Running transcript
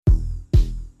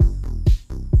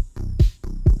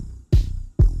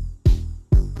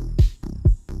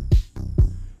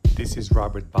This is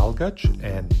Robert Balgach,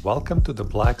 and welcome to the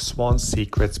Black Swan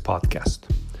Secrets podcast.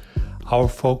 Our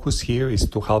focus here is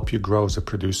to help you grow as a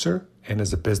producer and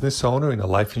as a business owner in the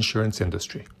life insurance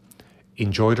industry.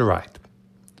 Enjoy the ride.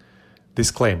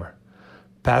 Disclaimer: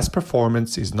 past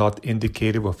performance is not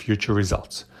indicative of future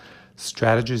results.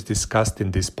 Strategies discussed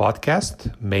in this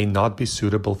podcast may not be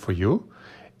suitable for you,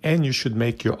 and you should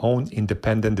make your own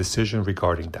independent decision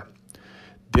regarding them.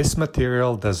 This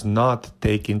material does not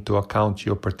take into account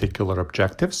your particular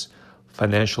objectives,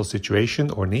 financial situation,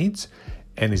 or needs,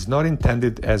 and is not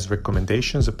intended as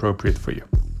recommendations appropriate for you.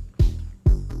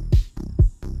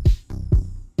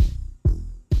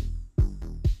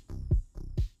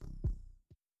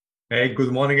 Hey,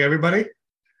 good morning, everybody.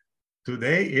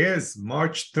 Today is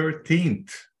March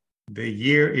 13th. The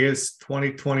year is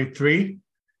 2023.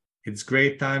 It's a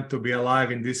great time to be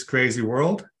alive in this crazy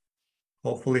world.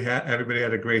 Hopefully everybody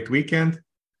had a great weekend.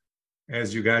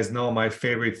 As you guys know, my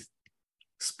favorite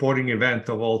sporting event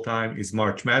of all time is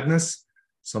March Madness.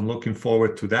 So I'm looking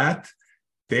forward to that.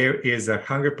 There is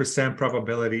 100%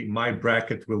 probability my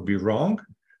bracket will be wrong,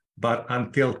 but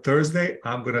until Thursday,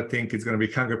 I'm going to think it's going to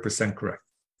be 100% correct,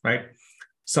 right?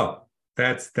 So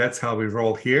that's how we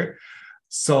roll here.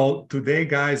 So today,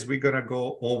 guys, we're going to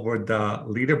go over the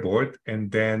leaderboard,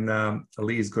 and then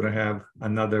Lee is going to have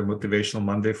another Motivational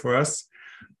Monday for us.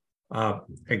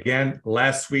 Again,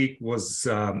 last week was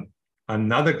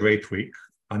another great week,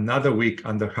 another week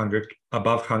under 100,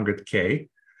 above 100K.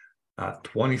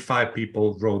 25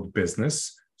 people wrote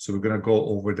business. So we're going to go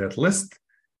over that list,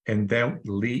 and then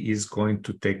Lee is going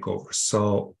to take over.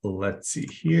 So let's see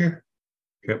here.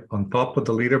 Yep, on top of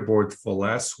the leaderboard for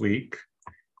last week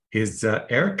is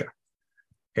Erica.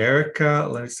 Erica,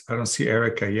 I don't see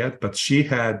Erica yet, but she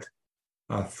had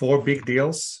 4 big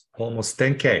deals, almost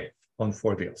 10K on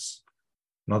 4 deals.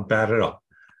 Not bad at all.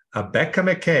 Becca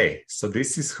McKay. So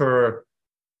this is her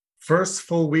first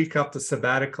full week after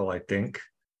sabbatical, I think.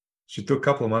 She took a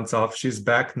couple of months off. She's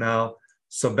back now.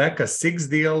 So Becca, 6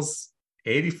 deals,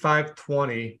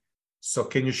 85-20. So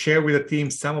can you share with the team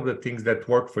some of the things that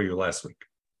worked for you last week?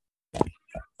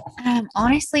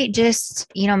 Honestly,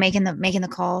 just, making the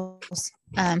calls,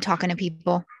 talking to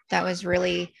people. That was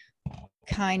really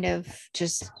kind of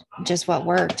just what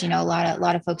worked. A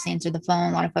lot of folks answered the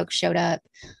phone. A lot of folks showed up.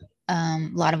 A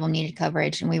lot of them needed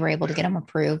coverage, and we were able to get them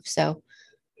approved. So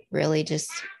really just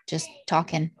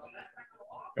talking.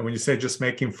 And when you say just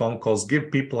making phone calls,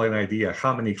 give people an idea.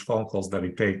 How many phone calls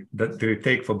did it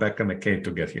take for Becca McKay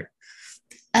to get here?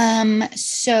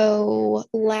 So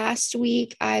last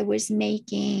week I was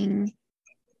making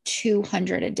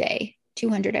 200 a day,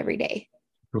 200 every day.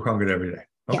 200 every day.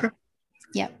 Okay.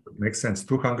 Yep. Makes sense.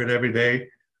 200 every day,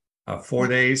 4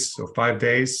 days or 5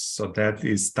 days. So that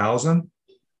is 1,000.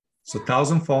 So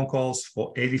 1,000 phone calls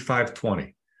for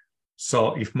 85-20.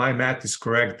 So if my math is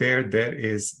correct there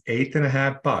is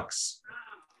 $8.50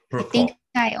 per call. I think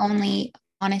I only,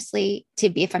 honestly,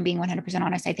 if I'm being 100%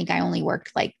 honest, I think I only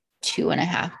worked like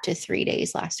 2.5 to 3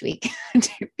 days last week,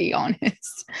 to be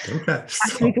honest. Okay.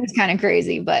 Last week was kind of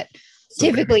crazy, but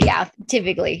typically,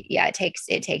 it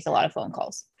takes a lot of phone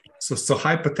calls. So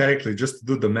hypothetically, just to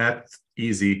do the math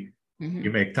easy,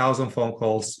 you make 1,000 phone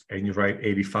calls and you write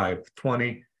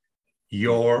 85-20.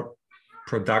 Your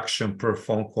production per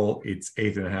phone call, it's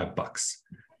 $8.50.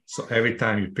 So every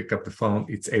time you pick up the phone,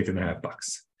 it's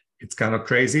 $8.50. It's kind of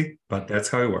crazy, but that's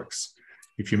how it works.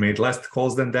 If you made less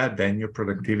calls than that, then your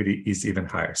productivity is even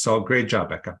higher. So great job,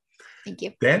 Becca. Thank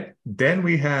you. Then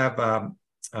we have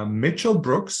Mitchell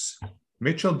Brooks.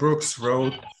 Mitchell Brooks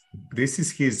wrote, this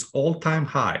is his all-time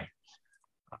high.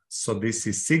 So this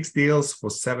is 6 deals for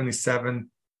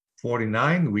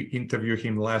 $77.49. We interviewed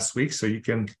him last week, so you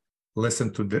can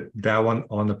listen to that one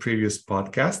on the previous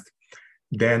podcast.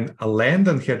 Then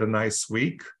Landon had a nice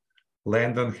week.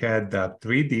 Landon had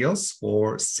 3 deals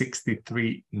for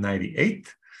 $63.98.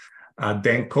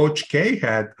 Then Coach K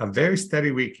had a very steady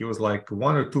week. He was like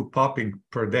 1 or 2 popping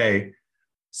per day.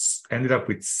 Ended up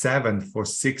with 7 for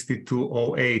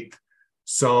 $62.08.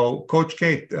 So Coach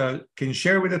K, can you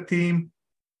share with the team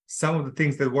some of the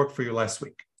things that worked for you last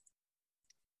week?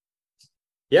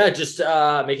 Yeah, just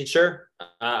making sure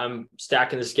I'm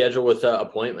stacking the schedule with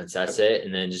appointments. That's it.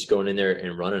 And then just going in there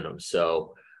and running them.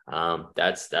 So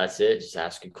that's it. Just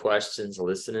asking questions,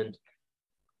 listening,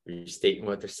 restating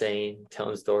what they're saying,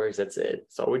 telling stories. That's it.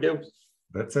 That's all we do.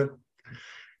 That's it.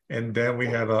 And then we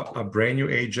have a brand new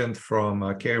agent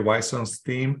from Kerry Weisson's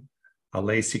team,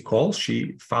 Lacey Cole.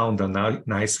 She found a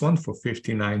nice one for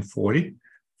 $59.40.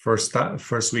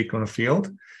 First week on the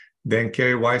field. Then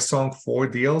Kerry Weisson, 4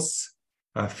 deals,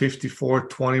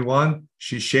 54.21.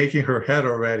 She's shaking her head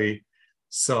already.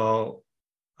 So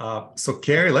So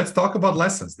Carrie, let's talk about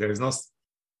lessons. There is no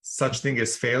such thing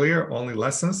as failure, only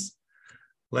lessons.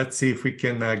 Let's see if we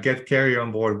can get Carrie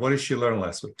on board. What did she learn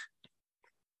last week?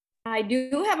 I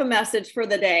do have a message for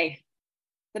the day.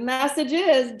 The message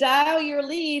is dial your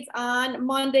leads on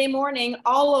Monday morning,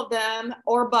 all of them,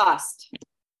 or bust.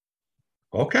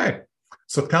 Okay.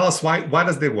 So tell us why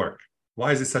does they work?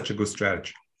 Why is it such a good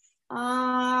strategy?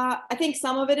 I think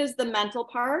some of it is the mental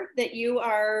part that you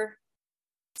are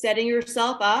setting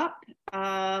yourself up.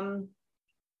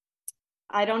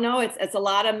 I don't know. It's a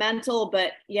lot of mental,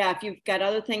 but yeah, if you've got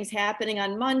other things happening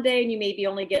on Monday and you maybe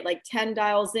only get like 10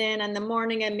 dials in the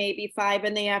morning and maybe 5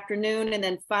 in the afternoon and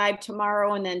then 5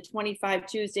 tomorrow and then 25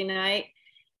 Tuesday night.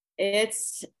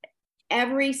 It's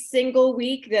every single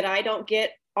week that I don't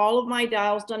get all of my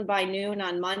dials done by noon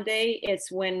on Monday.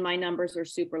 It's when my numbers are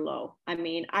super low. I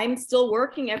mean, I'm still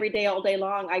working every day, all day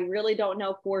long. I really don't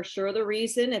know for sure the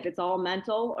reason, if it's all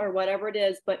mental or whatever it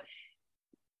is, but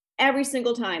every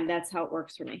single time, that's how it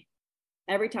works for me.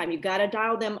 Every time, you've got to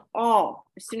dial them all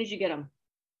as soon as you get them.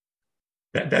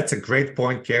 That's a great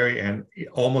point, Carrie. And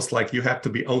almost like you have to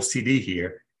be OCD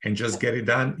here and just get it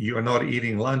done. You are not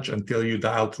eating lunch until you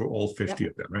dial through all 50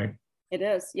 of them, right? It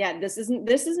is. Yeah, this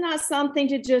is not something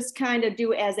to just kind of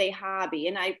do as a hobby.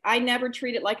 And I never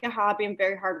treat it like a hobby. I'm a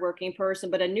very hardworking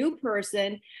person, but a new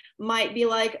person might be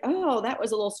like, oh, that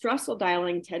was a little stressful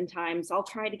dialing 10 times. I'll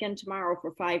try it again tomorrow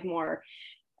for 5 more.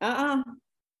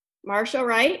 Marsha,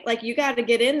 right? Like you got to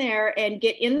get in there and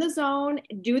get in the zone,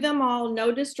 do them all,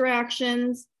 no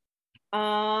distractions.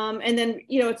 And then,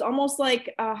 it's almost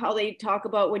like how they talk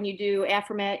about when you do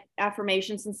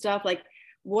affirmations and stuff, like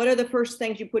what are the first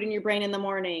things you put in your brain in the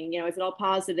morning? Is it all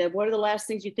positive? What are the last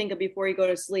things you think of before you go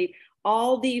to sleep?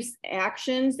 All these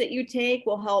actions that you take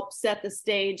will help set the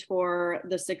stage for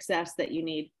the success that you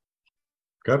need.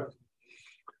 Good.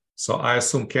 So I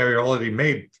assume Carrie already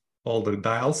made all the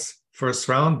dials first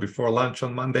round before lunch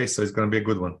on Monday, so it's going to be a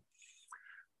good one.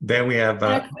 Then we have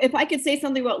if I could say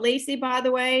something about Lacey, by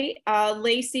the way,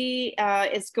 Lacey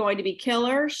is going to be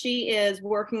killer. She is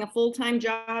working a full-time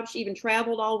job. She even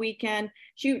traveled all weekend.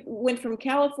 She went from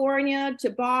California to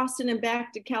Boston and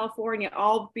back to California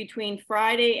all between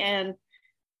Friday and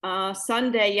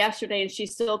Sunday yesterday, and she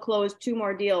still closed 2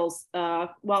 more deals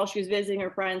while she was visiting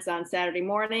her friends on Saturday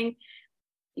morning.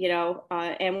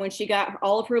 And when she got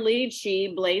all of her leads, she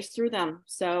blazed through them.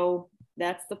 So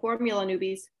that's the formula,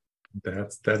 newbies.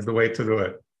 That's the way to do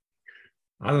it.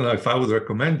 I don't know if I would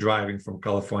recommend driving from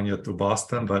California to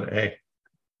Boston, but hey,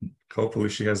 hopefully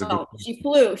she has a good. She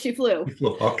flew.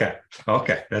 Okay.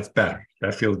 That's better.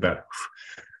 That feels better.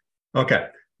 Okay.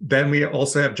 Then we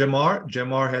also have Jamar.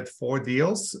 Jamar had 4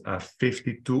 deals,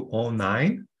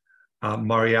 5209.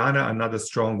 Mariana, another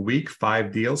strong week,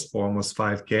 5 deals for almost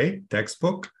 5K,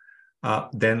 textbook.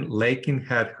 Then Lakin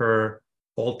had her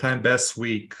all-time best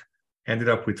week, ended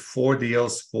up with 4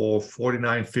 deals for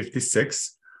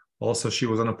 49.56. Also, she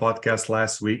was on a podcast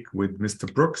last week with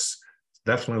Mr. Brooks.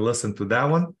 Definitely listen to that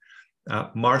one.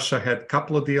 Marsha had a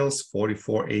couple of deals,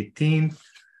 44.18.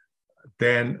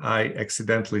 Then I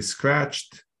accidentally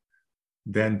scratched.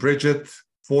 Then Bridget,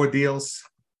 4 deals,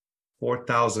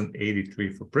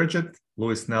 4,083 for Bridget.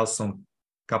 Louis Nelson,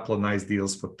 couple of nice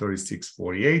deals for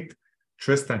 36.48.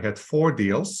 Tristan had 4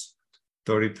 deals,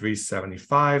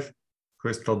 33.75.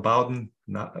 Crystal Bowden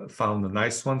found a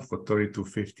nice one for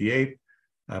 32.58.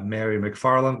 Mary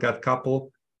McFarland got a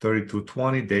couple,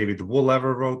 32.20. David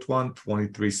Woolever wrote one,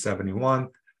 23.71.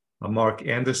 Mark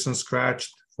Anderson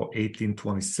scratched for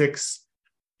 18.26.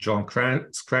 John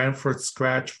Cranford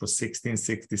scratched for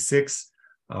 16.66.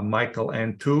 Michael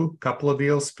N2, couple of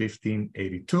deals,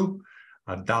 15.82.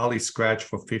 Dolly scratched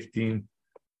for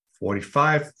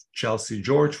 15.45. Chelsea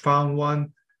George found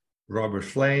one. Robert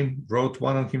Flame wrote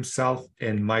one on himself,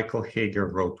 and Michael Hager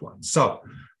wrote one. So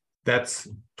that's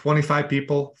 25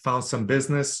 people found some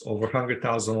business, over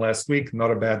 100,000 last week.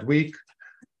 Not a bad week,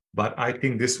 but I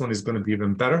think this one is going to be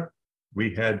even better.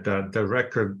 We had the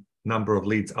record number of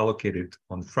leads allocated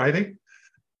on Friday.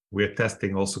 We're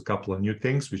testing also a couple of new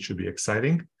things, which should be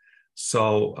exciting.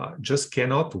 So just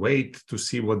cannot wait to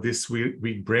see what this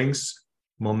week brings.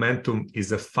 Momentum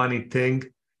is a funny thing.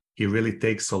 It really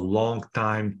takes a long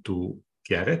time to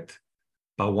get it.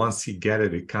 But once you get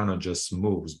it, it kind of just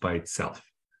moves by itself.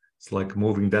 It's like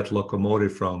moving that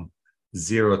locomotive from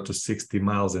 0 to 60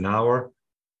 miles an hour.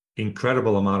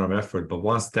 Incredible amount of effort. But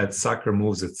once that sucker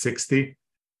moves at 60,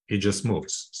 it just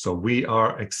moves. So we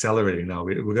are accelerating now.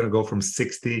 We're going to go from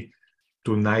 60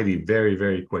 to 90 very,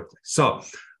 very quickly. So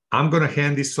I'm going to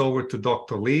hand this over to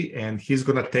Dr. Lee, and he's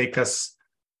going to take us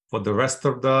for the rest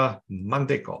of the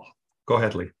Monday call. Go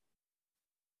ahead, Lee.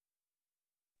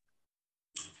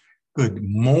 Good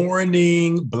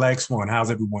morning, Black Swan.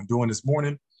 How's everyone doing this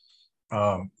morning?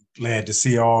 Glad to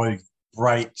see all the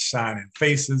bright, shining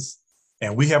faces.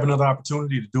 And we have another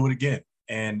opportunity to do it again.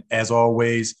 And as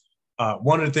always,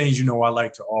 one of the things, I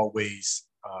like to always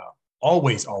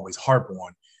harp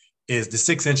on is the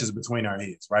 6 inches between our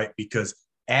heads, right? Because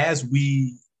as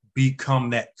we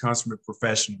become that consummate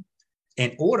professional,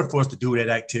 in order for us to do that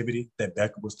activity that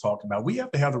Becca was talking about, we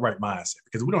have to have the right mindset,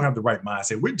 because we don't have the right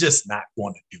mindset, we're just not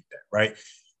going to do that, right?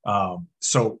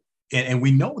 And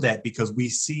we know that because we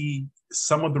see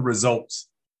some of the results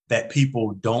that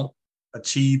people don't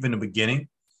achieve in the beginning.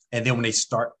 And then when they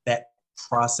start that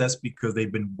process, because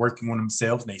they've been working on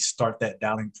themselves and they start that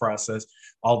doubting process,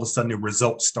 all of a sudden the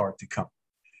results start to come.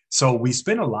 So we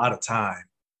spend a lot of time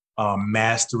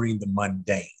mastering the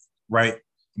mundane, right?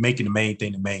 Making the main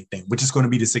thing, which is going to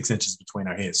be the 6 inches between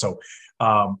our heads. So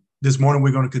this morning,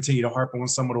 we're going to continue to harp on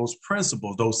some of those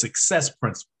principles, those success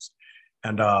principles.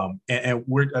 And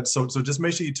we're so just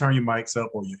make sure you turn your mics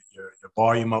up or your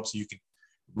volume up so you can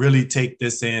really take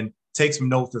this in, take some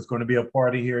notes. There's going to be a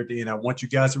party here at the end. I want you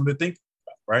guys to really think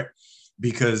about it, right?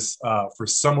 Because for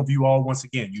some of you all, once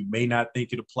again, you may not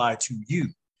think it applies to you,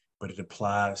 but it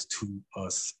applies to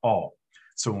us all.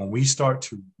 So when we start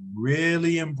to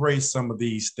really embrace some of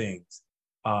these things,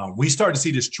 we start to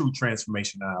see this true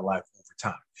transformation in our life over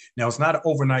time. Now, it's not an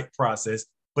overnight process,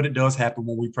 but it does happen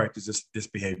when we practice this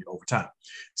behavior over time.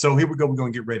 So here we go. We're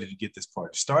going to get ready to get this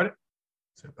party started.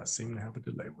 So if I seem to have a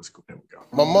delay, let's go. There we go.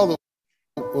 My mother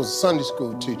was a Sunday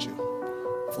school teacher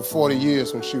for 40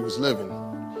 years when she was living.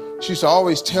 She used to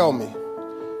always tell me,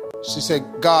 she said,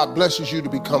 God blesses you to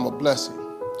become a blessing.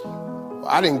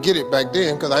 I didn't get it back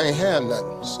then because I ain't had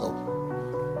nothing.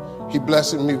 So he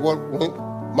blessed me.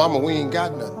 Mama, we ain't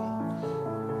got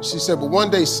nothing. She said, but one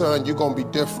day, son, you're going to be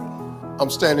different. I'm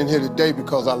standing here today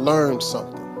because I learned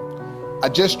something. I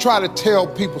just try to tell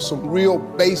people some real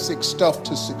basic stuff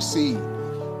to succeed.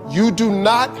 You do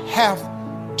not have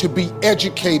to be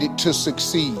educated to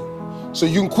succeed. So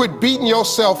you can quit beating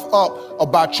yourself up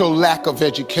about your lack of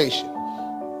education.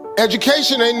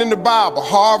 Education ain't in the Bible.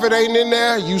 Harvard ain't in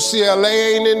there.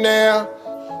 UCLA ain't in there.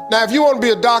 Now, if you want to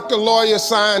be a doctor, lawyer,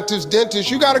 scientist,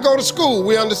 dentist, you got to go to school.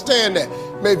 We understand that.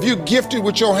 If you're gifted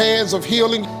with your hands of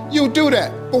healing, you do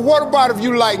that. But what about if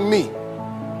you like me?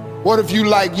 What if you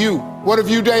like you? What if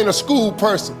you ain't a school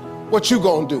person? What you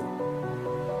gonna do?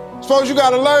 Suppose you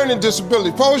got a learning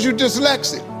disability. Suppose you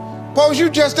dyslexic. Suppose you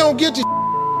just don't get the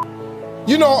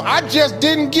I just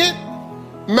didn't get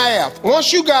math.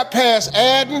 Once you got past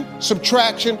adding,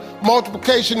 subtraction,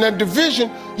 multiplication, and division,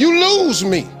 you lose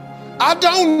me. I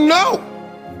don't know.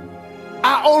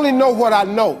 I only know what I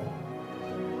know.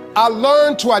 I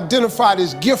learned to identify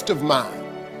this gift of mine,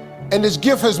 and this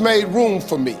gift has made room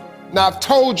for me. Now, I've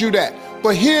told you that,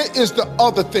 but here is the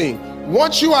other thing.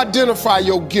 Once you identify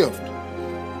your gift,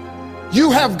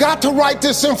 you have got to write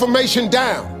this information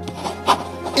down.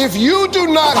 If you do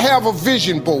not have a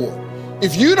vision board,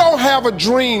 if you don't have a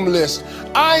dream list,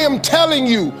 I am telling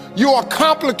you, you are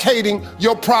complicating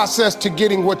your process to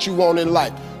getting what you want in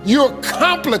life. You're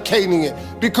complicating it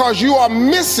because you are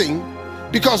missing,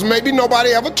 because maybe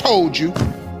nobody ever told you,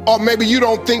 or maybe you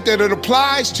don't think that it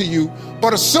applies to you,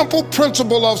 but a simple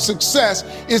principle of success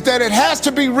is that it has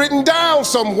to be written down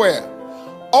somewhere.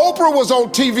 Oprah was on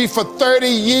TV for 30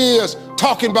 years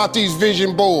talking about these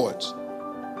vision boards.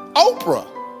 Oprah,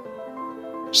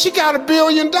 she got $1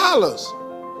 billion.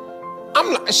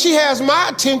 She has my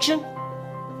attention.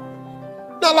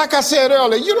 Now, like I said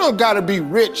earlier, you don't gotta be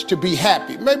rich to be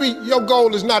happy. Maybe your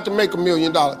goal is not to make $1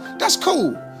 million. That's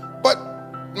cool, but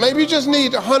maybe you just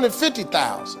need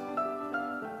 150,000.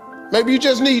 Maybe you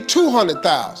just need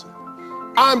 200,000.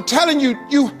 I'm telling you,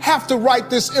 you have to write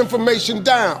this information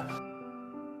down.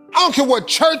 I don't care what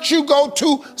church you go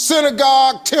to,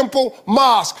 synagogue, temple,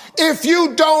 mosque. If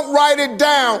you don't write it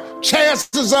down,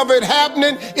 chances of it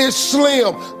happening is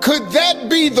slim. Could that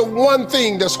be the one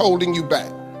thing that's holding you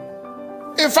back?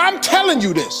 If I'm telling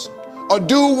you this, a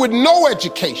dude with no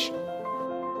education,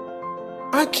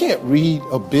 I can't read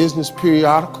a business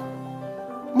periodical.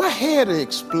 My head will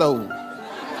explode.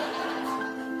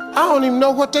 I don't even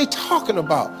know what they're talking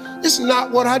about. It's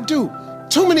not what I do.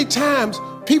 Too many times,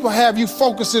 people have you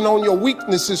focusing on your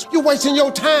weaknesses. You're wasting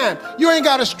your time. You ain't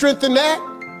got to strengthen that.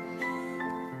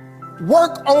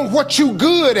 Work on what you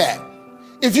good at.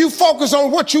 If you focus on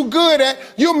what you good at,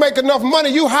 you'll make enough money.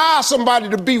 You hire somebody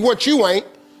to be what you ain't.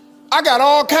 I got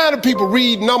all kind of people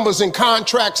read numbers and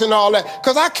contracts and all that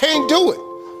because I can't do it.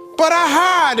 But I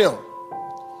hire them.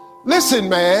 Listen,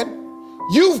 man,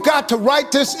 you've got to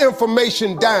write this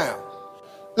information down.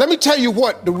 Let me tell you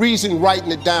what the reason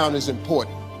writing it down is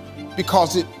important.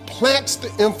 because it plants the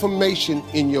information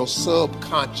in your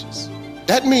subconscious.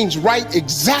 That means write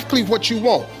exactly what you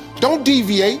want. Don't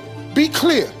deviate, be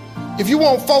clear. If you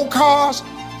want 4 cars,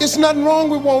 it's nothing wrong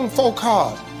with wanting 4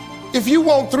 cars. If you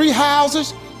want 3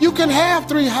 houses, you can have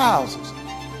 3 houses.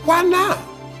 Why not?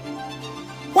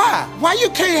 Why? Why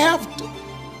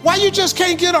you just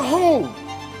can't get a home?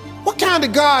 What kind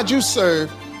of God you serve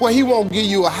where he won't give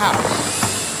you a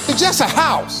house? It's just a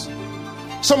house.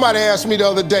 Somebody asked me the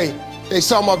other day, they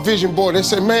saw my vision board, they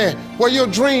said, man, where your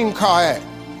dream car at?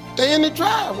 They in the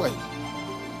driveway.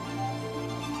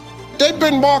 They've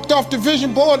been marked off the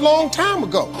vision board a long time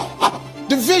ago.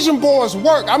 The vision boards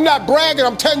work. I'm not bragging,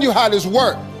 I'm telling you how this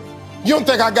works. You don't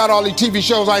think I got all these TV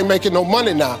shows, I ain't making no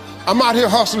money now. I'm out here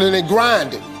hustling and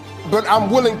grinding, but I'm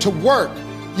willing to work.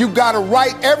 You gotta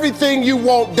write everything you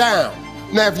want down.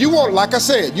 Now, if you want, like I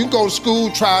said, you can go to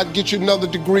school, try to get you another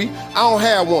degree. I don't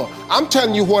have one. I'm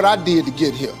telling you what I did to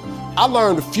get here. I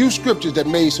learned a few scriptures that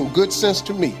made some good sense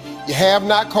to me. You have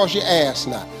not because you ask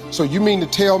not. So you mean to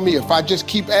tell me if I just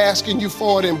keep asking you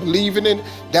for it and believing in it,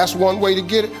 that's one way to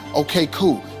get it? Okay,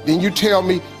 cool. Then you tell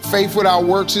me faith without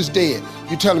works is dead.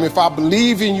 You tell me if I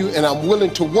believe in you and I'm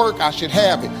willing to work, I should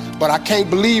have it. But I can't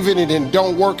believe in it and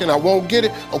don't work and I won't get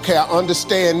it. Okay, I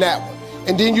understand that one.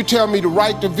 And then you tell me to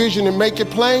write the vision and make it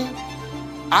plain.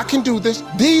 I can do this.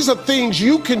 These are things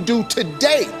you can do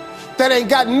today that ain't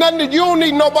got nothing. You don't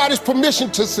need nobody's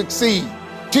permission to succeed.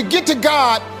 To get to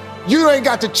God, you ain't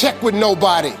got to check with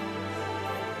nobody.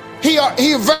 He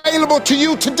available to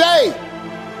you today.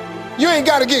 You ain't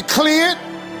got to get cleared.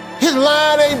 His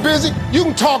line ain't busy. You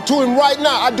can talk to him right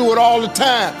now. I do it all the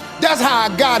time. That's how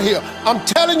I got here. I'm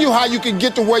telling you how you can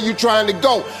get to where you're trying to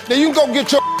go. Now you can go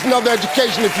get your another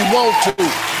education if you want to.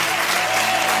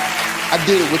 I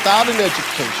did it without an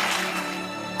education.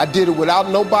 I did it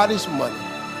without nobody's money.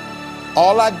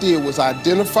 All I did was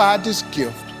identify this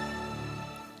gift.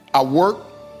 I worked.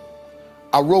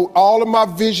 I wrote all of my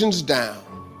visions down.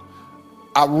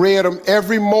 I read them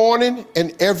every morning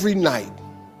and every night.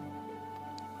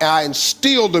 I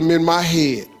instilled them in my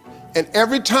head. And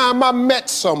every time I met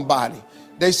somebody,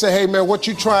 they say, hey man, what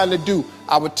you trying to do?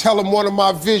 I would tell them one of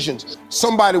my visions.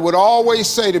 Somebody would always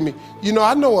say to me, you know,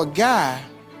 I know a guy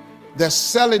that's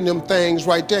selling them things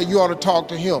right there. You ought to talk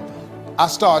to him. I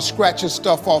started scratching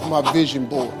stuff off my vision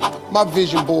board. My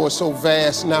vision board is so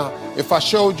vast now. If I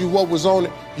showed you what was on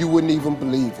it, you wouldn't even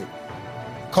believe it.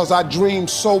 Because I dream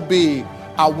so big.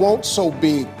 I want so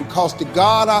big because the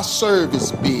God I serve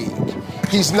is big.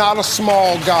 He's not a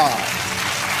small God.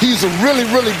 He's a really,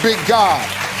 really big God.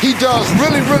 He does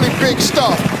really, really big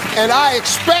stuff. And I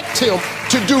expect him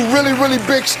to do really, really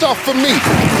big stuff for me.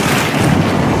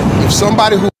 If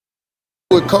somebody who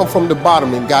would come from the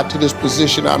bottom and got to this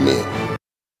position I'm in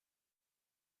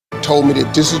told me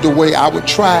that this is the way I would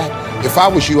try it, if I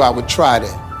was you, I would try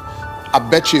that. I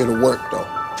bet you it'll work though.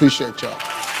 Appreciate y'all.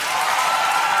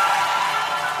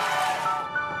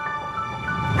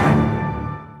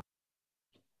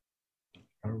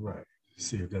 All right.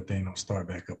 See if that thing don't start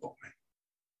back up on me.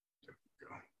 There we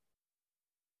go.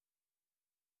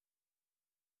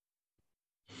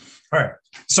 All right.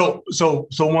 So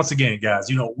once again, guys,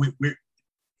 you know,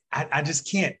 I just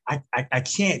can't, I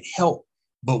can't help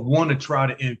but want to try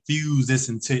to infuse this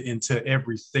into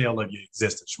every cell of your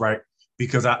existence, right?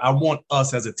 Because I want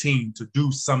us as a team to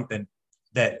do something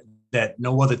that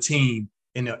no other team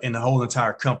in the whole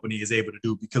entire company is able to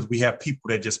do, because we have people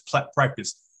that just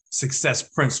practice success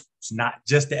principles, not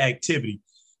just the activity,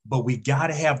 but we got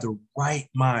to have the right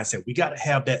mindset. We got to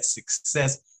have that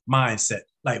success mindset.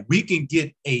 Like we can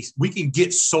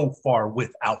get so far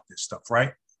without this stuff,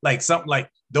 right? Like something like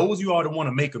those of you all that want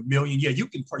to make $1 million, yeah,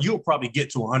 you'll probably get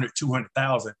to 100,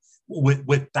 200,000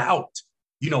 without,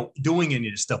 you know, doing any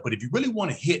of this stuff. But if you really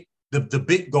want to hit the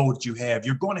big goal that you have,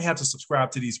 you're going to have to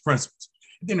subscribe to these principles.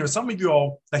 And then there's some of you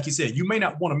all, like you said, you may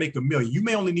not want to make $1 million. You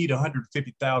may only need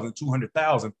 150,000,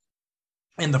 200,000.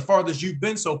 And the farthest you've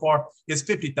been so far is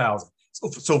 50,000.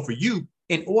 So for you,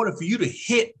 in order for you to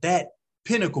hit that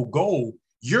pinnacle goal,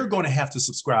 you're going to have to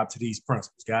subscribe to these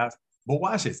principles, guys. But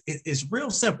watch this. It's real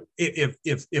simple. If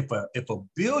a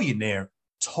billionaire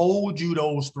told you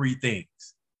those 3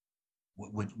 things,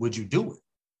 would you do it?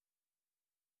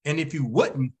 And if you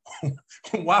wouldn't,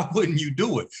 why wouldn't you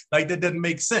do it? Like, that doesn't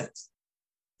make sense.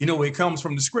 You know, it comes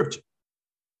from the scripture.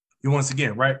 You once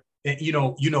again, right? And you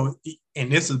know,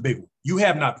 and this is a big one. You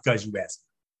have not because you ask.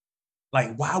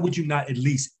 Like, why would you not at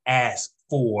least ask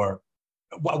for?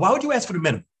 Why would you ask for the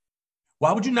minimum?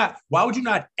 Why would you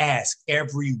not ask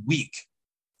every week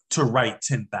to write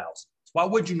 10,000? Why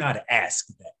would you not ask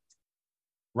that?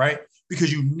 Right?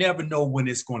 Because you never know when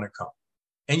it's going to come.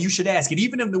 And you should ask it.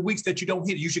 Even in the weeks that you don't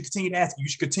hit it, you should continue to ask it. You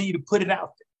should continue to put it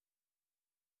out there.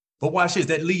 But watch this.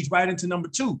 That leads right into number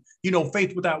 2.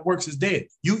 Faith without works is dead.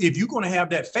 If you're going to have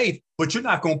that faith, but you're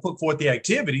not going to put forth the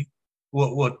activity,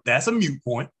 well, that's a moot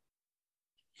point.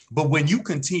 But when you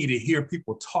continue to hear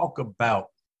people talk about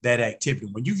that activity,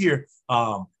 when you hear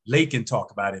Lakin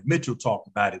talk about it, Mitchell talk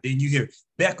about it, then you hear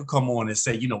Becca come on and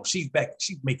say, she's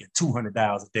making $200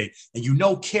 a day.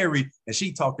 And Carrie, and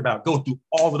she talked about go through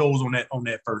all of those on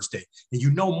that first day. And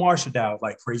Marsha dials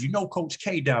like crazy. Coach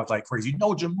K dials like crazy.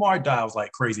 Jamar dials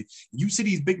like crazy. You see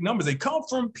these big numbers. They come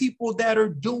from people that are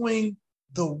doing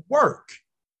the work,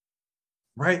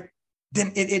 right?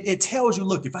 Then it tells you,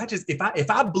 look, if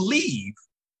I believe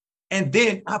and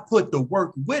then I put the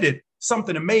work with it,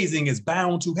 something amazing is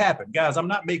bound to happen. Guys, I'm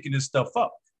not making this stuff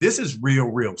up. This is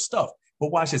real stuff.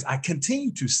 But watch this. I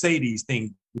continue to say these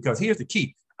things because here's the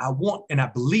key. I want and I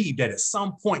believe that at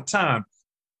some point in time,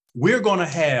 we're going to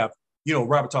have,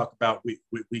 Robert talked about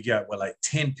we got like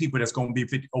 10 people that's going to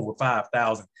be over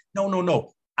 5,000.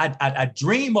 No. I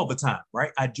dream of a time,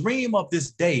 right? I dream of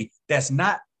this day that's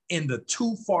not in the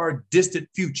too far distant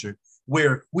future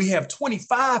where we have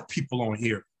 25 people on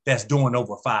here that's doing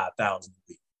over 5,000 a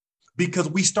week. Because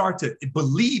we start to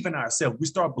believe in ourselves. We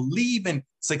start believing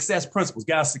success principles.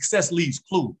 Guys, success leaves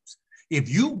clues. If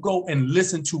you go and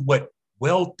listen to what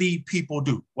wealthy people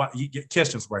do, you get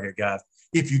questions right here, guys.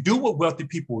 If you do what wealthy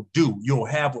people do, you'll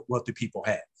have what wealthy people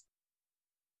have.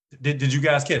 Did you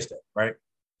guys catch that, right?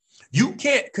 You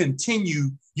can't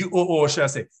continue, or should I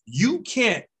say, you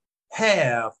can't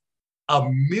have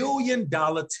 $1 million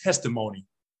testimony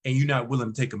and you're not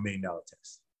willing to take $1 million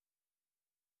test,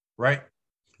 right?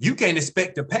 You can't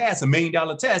expect to pass $1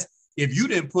 million test if you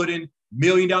didn't put in $1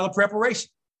 million preparation.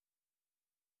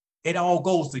 It all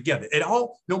goes together.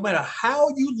 No matter how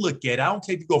you look at it, I don't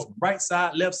care if you go from right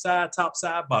side, left side, top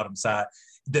side, bottom side,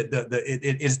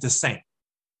 it's the same.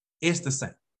 It's the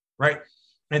same, right?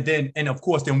 And of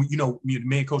course, then, me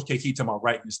and Coach K keep talking about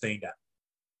writing this thing down.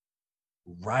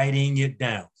 Writing it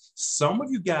down. Some of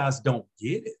you guys don't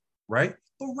get it, right?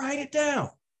 But write it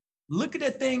down. Look at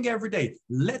that thing every day.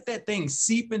 Let that thing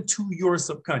seep into your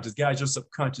subconscious. Guys, your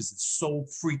subconscious is so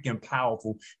freaking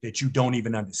powerful that you don't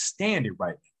even understand it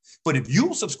right now. But if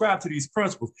you subscribe to these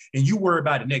principles and you worry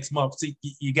about it next month, see,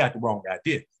 you got the wrong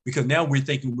idea. Because now we're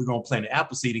thinking we're going to plant an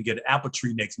apple seed and get an apple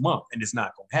tree next month, and it's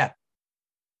not going to happen.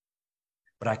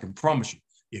 But I can promise you,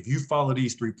 if you follow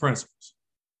these 3 principles,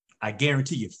 I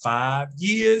guarantee you 5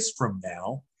 years from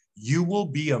now, you will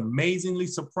be amazingly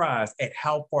surprised at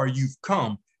how far you've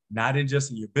come. Not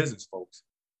just in your business, folks,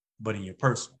 but in your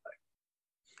personal life.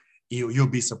 You'll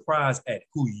be surprised at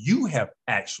who you have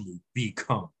actually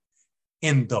become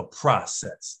in the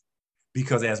process.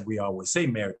 Because as we always say,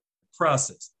 marriage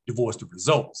process, divorce the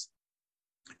results.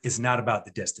 It's not about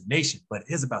the destination, but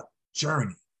it is about the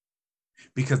journey.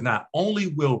 Because not only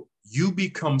will you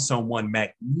become someone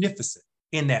magnificent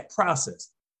in that process,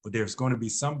 but there's going to be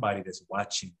somebody that's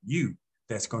watching you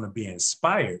that's going to be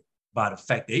inspired by the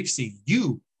fact they've seen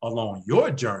you along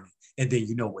your journey. And then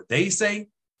you know what they say?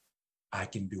 I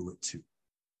can do it too.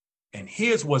 And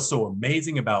here's what's so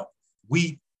amazing about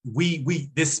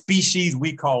this species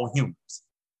we call humans.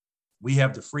 We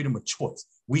have the freedom of choice.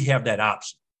 We have that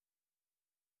option.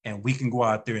 And we can go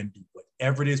out there and do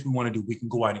whatever it is we want to do. We can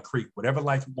go out and create whatever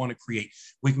life we want to create.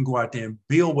 We can go out there and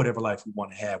build whatever life we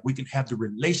want to have. We can have the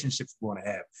relationships we want to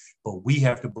have, but we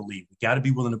have to believe. We got to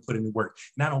be willing to put in the work.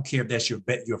 And I don't care if that's your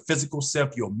physical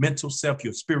self, your mental self,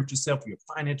 your spiritual self, your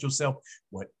financial self,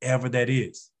 whatever that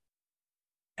is.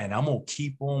 And I'm going to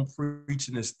keep on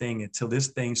preaching this thing until this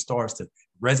thing starts to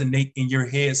resonate in your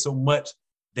head so much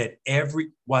that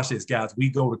watch this, guys,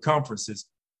 we go to conferences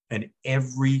and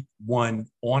everyone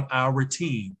on our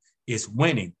team is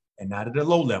winning, and not at a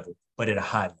low level, but at a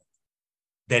high level.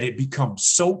 That it becomes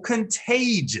so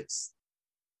contagious,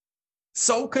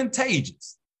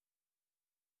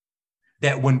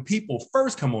 that when people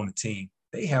first come on the team,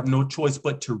 they have no choice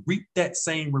but to reap that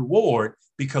same reward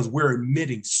because we're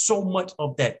emitting so much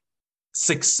of that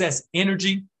success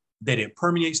energy that it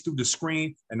permeates through the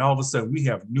screen. And all of a sudden we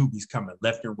have newbies coming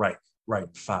left and right, writing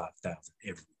 5,000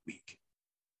 every week.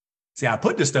 See, I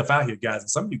put this stuff out here, guys, and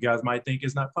some of you guys might think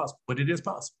it's not possible, but it is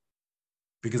possible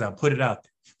because I put it out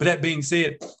there. But that being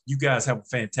said, you guys have a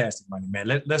fantastic Monday,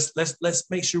 man. Let's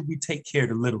make sure we take care of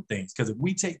the little things, because if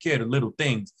we take care of the little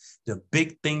things, the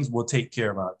big things will take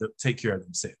care of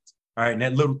themselves. All right, and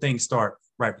that little things start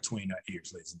right between our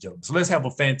ears, ladies and gentlemen. So let's have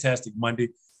a fantastic Monday,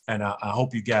 and I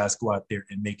hope you guys go out there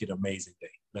and make it an amazing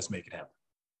day. Let's make it happen.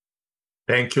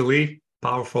 Thank you, Lee.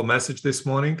 Powerful message this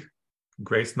morning.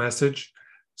 Great message.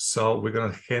 So we're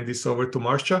going to hand this over to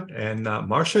Marcia, and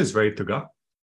Marcia is ready to go.